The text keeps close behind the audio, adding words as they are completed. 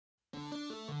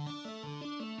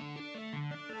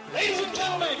Ladies and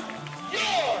gentlemen, your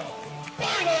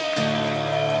Barlow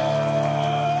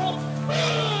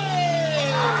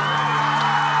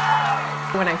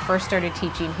High! When I first started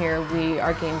teaching here,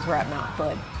 our games were at Mount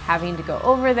Hood. Having to go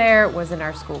over there wasn't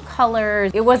our school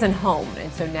colors. It wasn't home,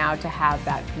 and so now to have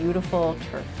that beautiful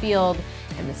turf field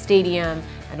and the stadium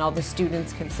and all the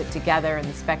students can sit together and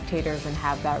the spectators and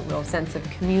have that real sense of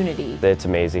community. It's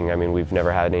amazing. I mean, we've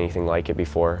never had anything like it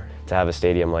before. To have a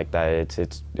stadium like that,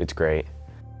 it's great.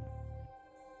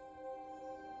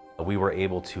 We were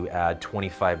able to add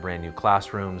 25 brand new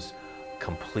classrooms,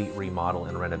 complete remodel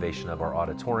and renovation of our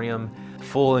auditorium,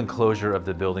 full enclosure of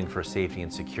the building for safety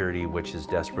and security, which is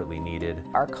desperately needed.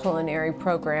 Our culinary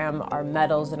program, our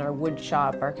metals and our wood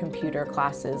shop, our computer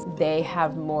classes, they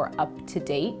have more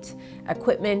up-to-date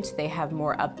equipment, they have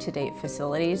more up-to-date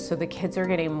facilities, so the kids are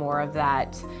getting more of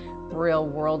that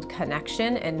real-world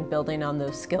connection and building on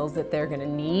those skills that they're going to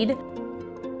need.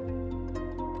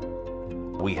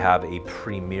 We have a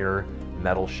premier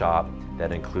metal shop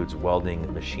that includes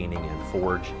welding, machining, and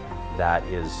forge. That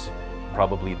is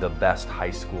probably the best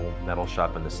high school metal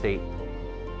shop in the state.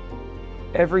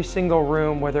 Every single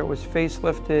room, whether it was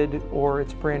facelifted or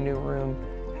its brand new room,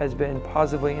 has been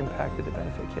positively impacted to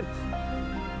benefit kids.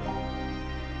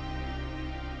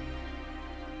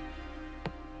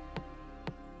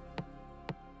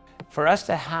 For us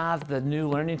to have the new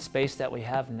learning space that we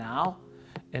have now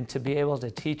and to be able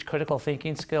to teach critical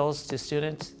thinking skills to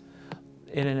students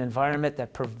in an environment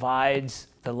that provides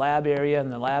the lab area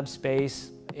and the lab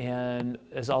space and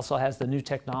also has the new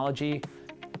technology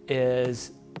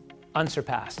is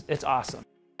unsurpassed. It's awesome.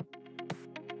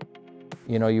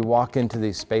 You know, you walk into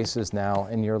these spaces now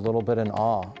and you're a little bit in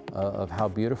awe of how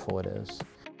beautiful it is.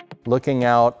 Looking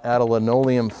out at a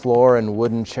linoleum floor and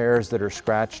wooden chairs that are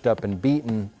scratched up and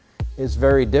beaten is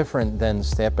very different than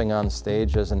stepping on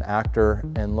stage as an actor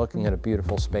and looking at a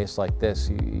beautiful space like this.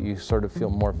 You sort of feel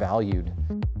more valued.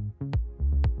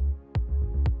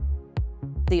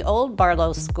 The old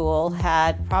Barlow School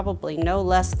had probably no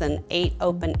less than 8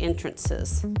 open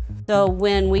entrances. So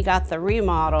when we got the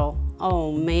remodel,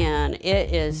 oh man,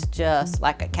 it is just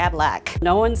like a Cadillac.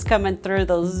 No one's coming through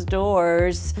those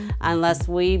doors unless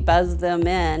we buzz them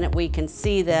in. We can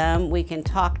see them, we can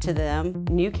talk to them.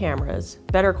 New cameras,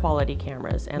 better quality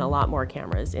cameras, and a lot more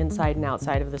cameras. Inside and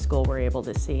outside of the school, we're able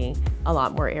to see a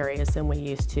lot more areas than we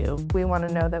used to. We want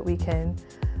to know that we can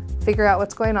figure out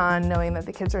what's going on, knowing that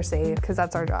the kids are safe, because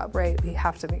that's our job, right? We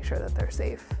have to make sure that they're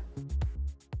safe.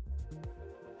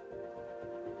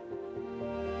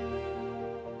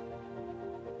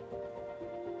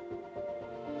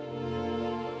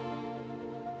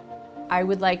 I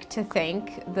would like to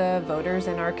thank the voters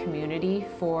in our community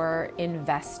for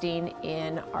investing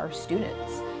in our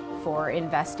students, for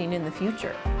investing in the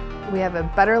future. We have a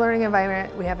better learning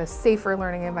environment, we have a safer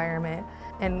learning environment,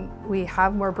 and we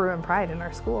have more brew and pride in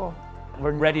our school.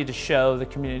 We're ready to show the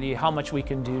community how much we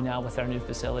can do now with our new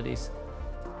facilities.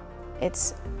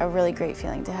 It's a really great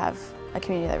feeling to have a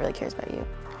community that really cares about you.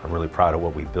 I'm really proud of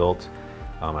what we built.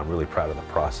 I'm really proud of the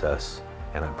process,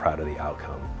 and I'm proud of the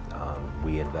outcome.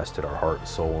 We invested our heart and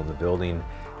soul in the building,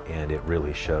 and it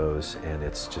really shows, and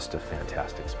it's just a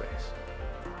fantastic space.